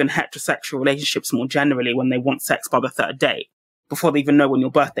porn or even heterosexual relationships more generally, when they want sex by the third date before they even know when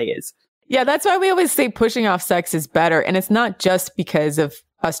your birthday is. Yeah, that's why we always say pushing off sex is better. And it's not just because of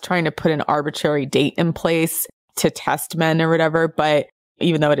us trying to put an arbitrary date in place to test men or whatever, but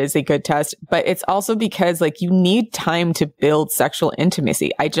even though it is a good test, but it's also because like you need time to build sexual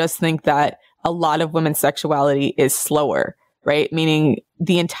intimacy. I just think that a lot of women's sexuality is slower, right? Meaning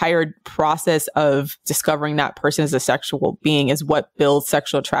the entire process of discovering that person as a sexual being is what builds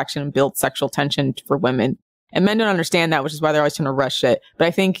sexual attraction and builds sexual tension for women. And men don't understand that, which is why they're always trying to rush it. But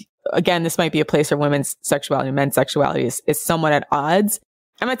I think, again, this might be a place where women's sexuality and men's sexuality is somewhat at odds.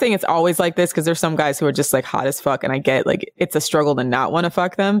 I'm not saying it's always like this, because there's some guys who are just like hot as fuck, and I get like it's a struggle to not want to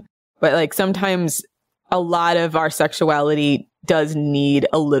fuck them. But like sometimes a lot of our sexuality does need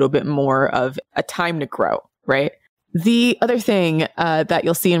a little bit more of a time to grow, right? The other thing that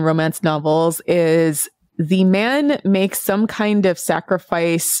you'll see in romance novels is the man makes some kind of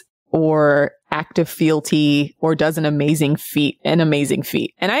sacrifice or act of fealty or does an amazing feat. And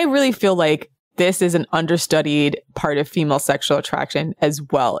I really feel like this is an understudied part of female sexual attraction as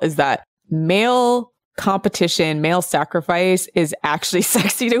well, is that male competition, male sacrifice is actually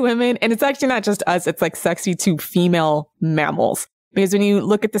sexy to women. And it's actually not just us, it's like sexy to female mammals. Because when you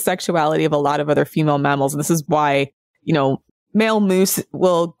look at the sexuality of a lot of other female mammals, and this is why, you know, male moose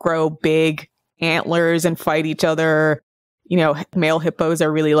will grow big antlers and fight each other. You know, male hippos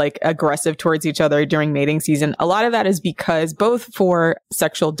are really like aggressive towards each other during mating season. A lot of that is because both for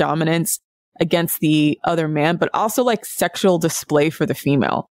sexual dominance against the other man, but also like sexual display for the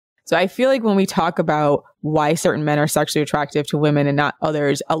female. So I feel like when we talk about why certain men are sexually attractive to women and not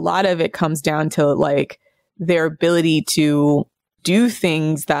others, a lot of it comes down to like their ability to do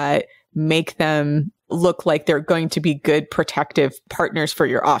things that make them look like they're going to be good protective partners for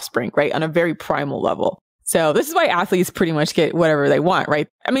your offspring, right? On a very primal level. So this is why athletes pretty much get whatever they want, right?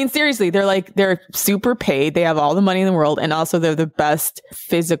 I mean, seriously, they're super paid. They have all the money in the world. And also they're the best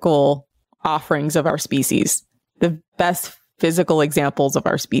physical offerings of our species, the best physical examples of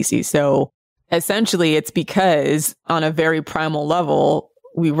our species. So essentially it's because on a very primal level,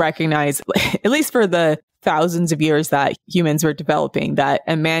 we recognize, at least for the thousands of years that humans were developing, that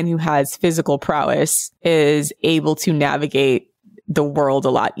a man who has physical prowess is able to navigate the world a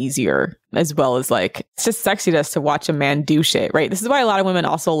lot easier, as well as like, it's just sexy to us to watch a man do shit, right? This is why a lot of women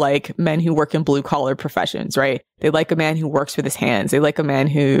also like men who work in blue collar professions, right? They like a man who works with his hands. They like a man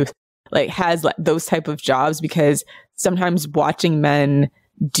who like has like those type of jobs, because sometimes watching men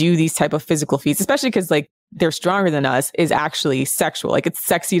do these type of physical feats, especially because like they're stronger than us, is actually sexual. Like it's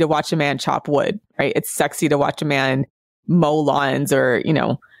sexy to watch a man chop wood, right? It's sexy to watch a man mow lawns, or, you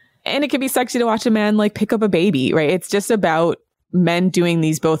know, and it can be sexy to watch a man like pick up a baby, right? It's just about men doing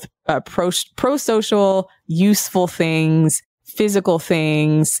these both pro-social, useful things, physical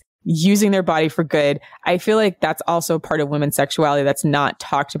things, using their body for good. I feel like that's also part of women's sexuality that's not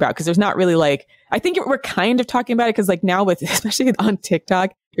talked about, because there's not really like, I think we're kind of talking about it because like now with, especially on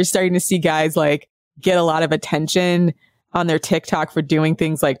TikTok, you're starting to see guys like get a lot of attention on their TikTok for doing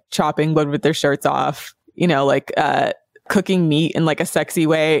things like chopping wood with their shirts off, you know, like cooking meat in like a sexy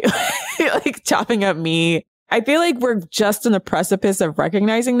way, like chopping up meat. I feel like we're just on the precipice of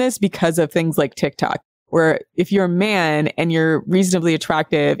recognizing this because of things like TikTok, where if you're a man and you're reasonably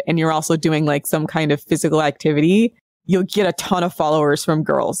attractive and you're also doing like some kind of physical activity, you'll get a ton of followers from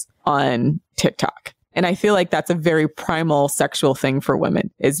girls on TikTok. And I feel like that's a very primal sexual thing for women,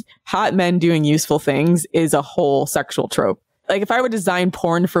 is hot men doing useful things is a whole sexual trope. Like if I would design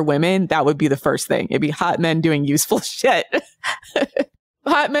porn for women, that would be the first thing. It'd be hot men doing useful shit.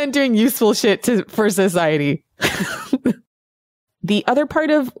 Hot men doing useful shit for society. The other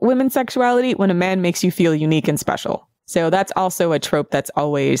part of women's sexuality, when a man makes you feel unique and special. So that's also a trope that's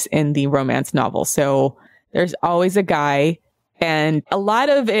always in the romance novel. So there's always a guy, and a lot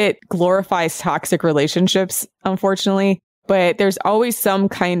of it glorifies toxic relationships, unfortunately, but there's always some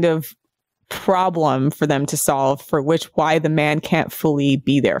kind of problem for them to solve for why the man can't fully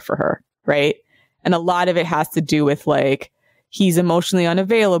be there for her, right? And a lot of it has to do with like, he's emotionally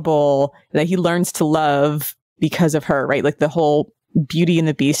unavailable, that he learns to love because of her, right? Like the whole Beauty and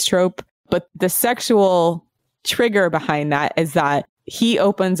the Beast trope. But the sexual trigger behind that is that he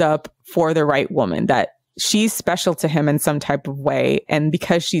opens up for the right woman, that she's special to him in some type of way. And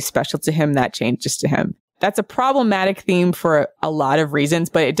because she's special to him, that changes to him. that's a problematic theme for a lot of reasons,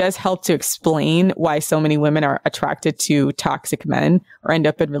 but it does help to explain why so many women are attracted to toxic men or end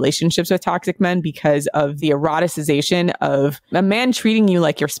up in relationships with toxic men, because of the eroticization of a man treating you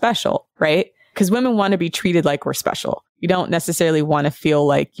like you're special, right? Because women want to be treated like we're special. You don't necessarily want to feel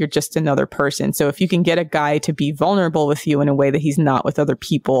like you're just another person. So if you can get a guy to be vulnerable with you in a way that he's not with other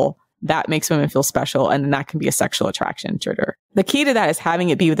people, that makes women feel special, and then that can be a sexual attraction trigger. The key to that is having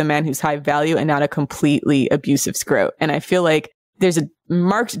it be with a man who's high value and not a completely abusive scrote. And I feel like there's a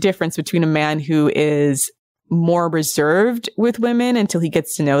marked difference between a man who is more reserved with women until he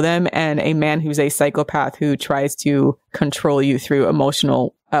gets to know them and a man who's a psychopath who tries to control you through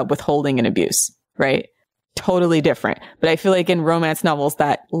emotional withholding and abuse, right? Totally different. But I feel like in romance novels,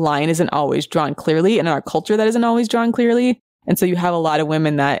 that line isn't always drawn clearly, and in our culture, that isn't always drawn clearly. And so you have a lot of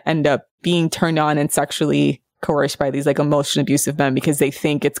women that end up being turned on and sexually coerced by these like emotionally abusive men because they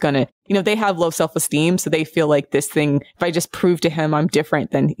think it's going to, you know, they have low self-esteem. So they feel like this thing, if I just prove to him I'm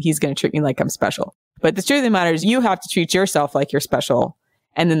different, then he's going to treat me like I'm special. But the truth of the matter is you have to treat yourself like you're special.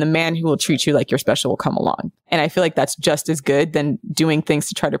 And then the man who will treat you like you're special will come along. And I feel like that's just as good than doing things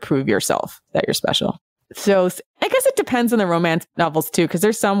to try to prove yourself that you're special. So I guess it depends on the romance novels too, because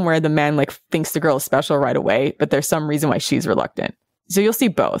there's some where the man like thinks the girl is special right away, but there's some reason why she's reluctant. So you'll see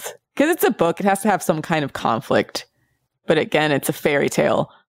both. Because it's a book, it has to have some kind of conflict. But again, it's a fairy tale.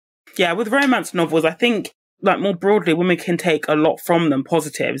 Yeah, with romance novels, I think like more broadly, women can take a lot from them,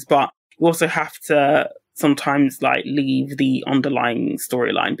 positives, but you also have to sometimes like leave the underlying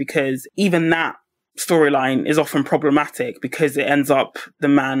storyline, because even that storyline is often problematic because the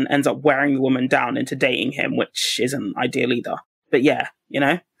man ends up wearing the woman down into dating him, which isn't ideal either. But yeah, you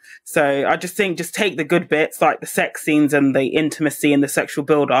know? So I just think just take the good bits, like the sex scenes and the intimacy and the sexual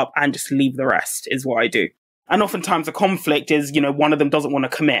build-up, and just leave the rest is what I do. And oftentimes the conflict is, you know, one of them doesn't want to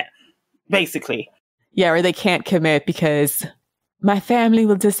commit, basically. Yeah, or they can't commit because my family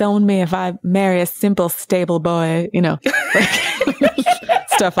will disown me if I marry a simple, stable boy, you know, like,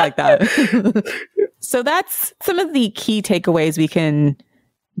 stuff like that. So that's some of the key takeaways we can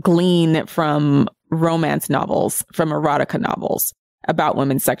glean from romance novels, from erotica novels about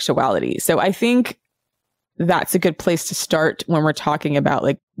women's sexuality. So I think that's a good place to start when we're talking about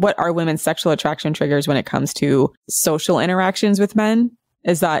like what are women's sexual attraction triggers when it comes to social interactions with men,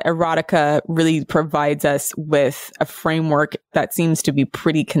 is that erotica really provides us with a framework that seems to be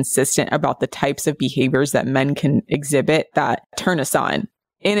pretty consistent about the types of behaviors that men can exhibit that turn us on,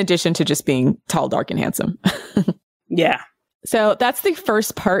 in addition to just being tall, dark, and handsome. Yeah. So that's the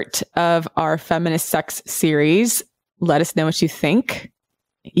first part of our feminist sex series. Let us know what you think.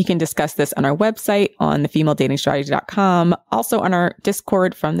 You can discuss this on our website on thefemaledatingstrategy.com. Also on our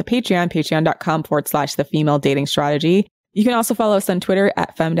Discord from the Patreon, patreon.com/thefemaledatingstrategy. You can also follow us on Twitter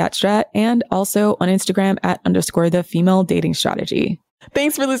at fem.strat and also on Instagram at _thefemaledatingstrategy.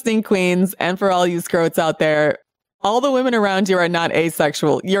 Thanks for listening, queens. And for all you scrotes out there, all the women around you are not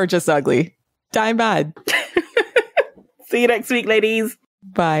asexual. You're just ugly. Die bad. See you next week, ladies.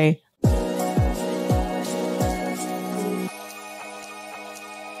 Bye.